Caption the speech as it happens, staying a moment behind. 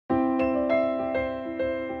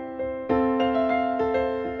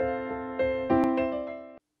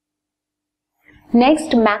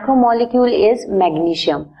Next macromolecule is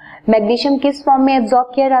magnesium. Magnesium किस form में absorb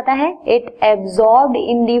किया जाता है? It absorbed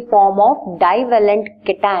in the form of divalent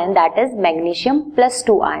cation that is magnesium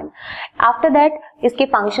 +2 ion. After that इसके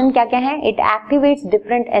function क्या क्या है? It activates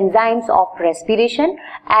different enzymes of respiration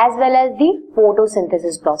as well as the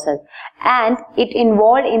photosynthesis process and it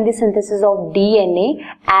involve in the synthesis of DNA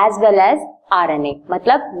as well as RNA.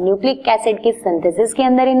 मतलब nucleic acid के synthesis के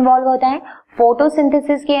अंदर involve होता है,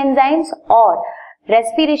 फोटोसिंथेसिस के एंजाइम्स और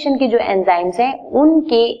रेस्पिरेशन के जो एंजाइम्स हैं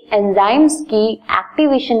उनके एंजाइम्स की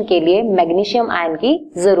एक्टिवेशन के लिए मैग्नीशियम आयन की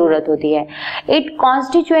जरूरत होती है। It is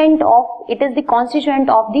the constituent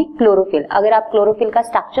of the chlorophyll. अगर आप क्लोरोफिल का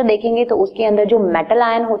स्ट्रक्चर देखेंगे तो उसके अंदर जो मेटल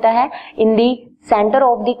आयन होता है in the centre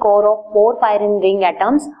of the core of 4 pyrene ring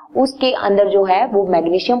atoms, उसके अंदर जो है वो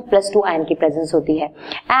मैग्नीशियम +2 आयन की प्रेजेंस होती है।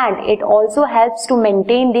 And it also helps to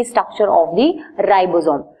maintain the structure of the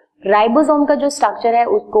ribosome. Ribosome का जो स्ट्रक्चर है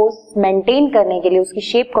उसको मेंटेन करने के लिए, उसकी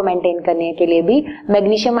शेप को मेंटेन करने के लिए भी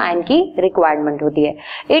मैग्नीशियम आयन की रिक्वायरमेंट होती है।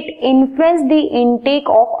 It influence the intake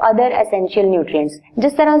of other essential nutrients.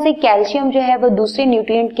 जिस तरह से कैल्शियम जो है वो दूसरे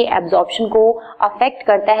न्यूट्रिएंट के एब्जॉर्प्शन को अफेक्ट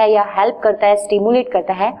करता है या हेल्प करता है, स्टिमुलेट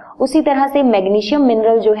करता है, उसी तरह से मैग्नीशियम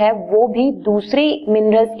मिनरल जो है वो भी दूसरे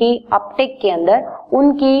मिनरल्स की अपटेक के अंदर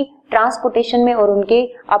उनकी ट्रांसपोर्टेशन में और उनके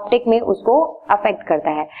अपटेक में उसको अफेक्ट करता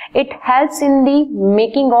है। It helps in the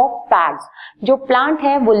making of fats. जो प्लांट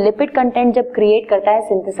है वो लिपिड कंटेंट जब क्रिएट करता है,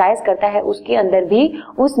 सिंथेसाइज करता है, उसके अंदर भी,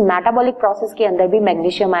 उस मेटाबॉलिक प्रोसेस के अंदर भी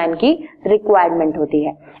मैग्नीशियम आयन की रिक्वायरमेंट होती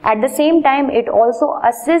है। At the same time it also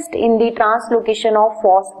assist in the translocation of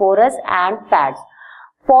phosphorus and fats.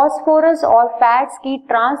 Phosphorus और फैट्स की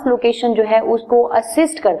ट्रांसलोकेशन जो है उसको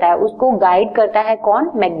असिस्ट करता है, उसको गाइड करता है कौन?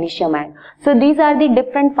 Magnesium ion. So these are the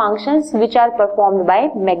different functions which are performed by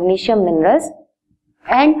magnesium minerals.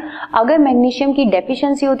 And अगर मैग्नीशियम की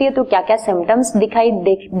डेफिशिएंसी होती है तो क्या क्या सिम्टम्स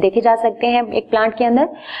देखे जा सकते हैं एक प्लांट के अंदर?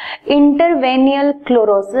 इंटरवेनियल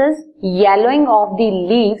chlorosis, yellowing of the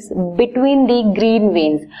leaves between the green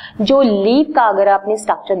veins. जो लीफ का अगर आपने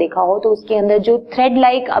स्ट्रक्चर देखा हो तो उसके अंदर जो थ्रेड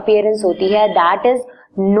लाइक अपीयरेंस होती है that is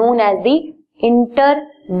known as the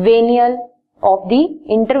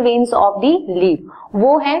intervenes of the leaf।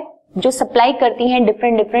 वो है जो सप्लाई करती हैं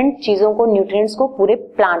डिफरेंट चीजों को, न्यूट्रिएंट्स को पूरे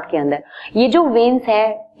प्लांट के अंदर। ये जो वेन्स है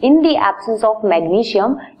in the absence of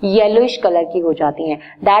magnesium yellowish colour की हो जाती हैं।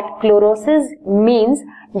 दैट क्लोरोसिस मींस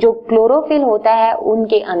जो क्लोरोफिल होता है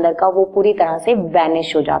उनके अंदर का वो पूरी तरह से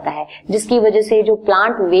वैनिश हो जाता है, जिसकी वजह से जो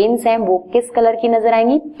प्लांट वेन्स हैं वो किस कलर की नजर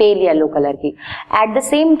आएंगी? पेल येलो कलर की। At the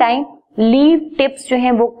same time leave tips जो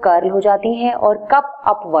हैं वो कर्ल हो जाती हैं और कप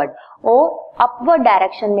अपवर्ड और अपवर्ड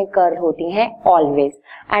डायरेक्शन में कर्ल होती हैं always.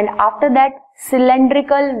 And after that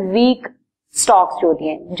cylindrical week stocks जो होती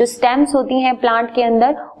हैं, जो स्टेम्स होती हैं प्लांट के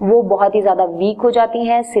अंदर, वो बहुत ही ज्यादा वीक हो जाती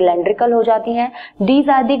हैं, सिलेंड्रिकल हो जाती हैं। These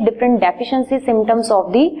are the different deficiency symptoms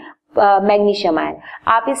of the magnesium ion.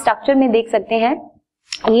 आप इस स्ट्रक्चर में देख सकते हैं,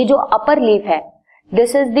 ये जो अपर लीफ है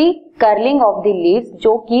this is the curling of the leaves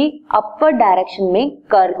जो कि अपर डायरेक्शन में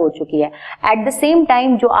कर्ल हो चुकी है। एट द सेम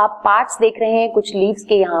टाइम जो आप पार्ट्स देख रहे हैं कुछ लीव्स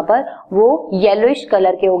के यहाँ पर, वो येलोइश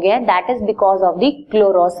कलर के हो गए हैं। That is because of the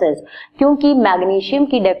chlorosis. क्योंकि मैग्नीशियम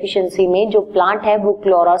की डेफिशिएंसी में जो प्लांट है वो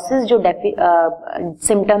क्लोरोसिस जो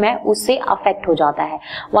सिम्टम है उससे अफेक्ट हो जाता है।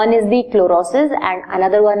 One is the chlorosis and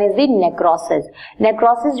another one is the necrosis.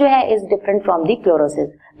 Necrosis जो है is different from the chlorosis.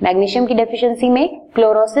 Magnesium की डेफिशिएंसी में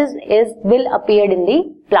chlorosis will appear in the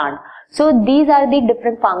plant. So these are the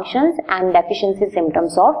different functions and deficiency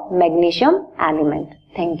symptoms of magnesium element.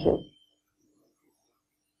 Thank you.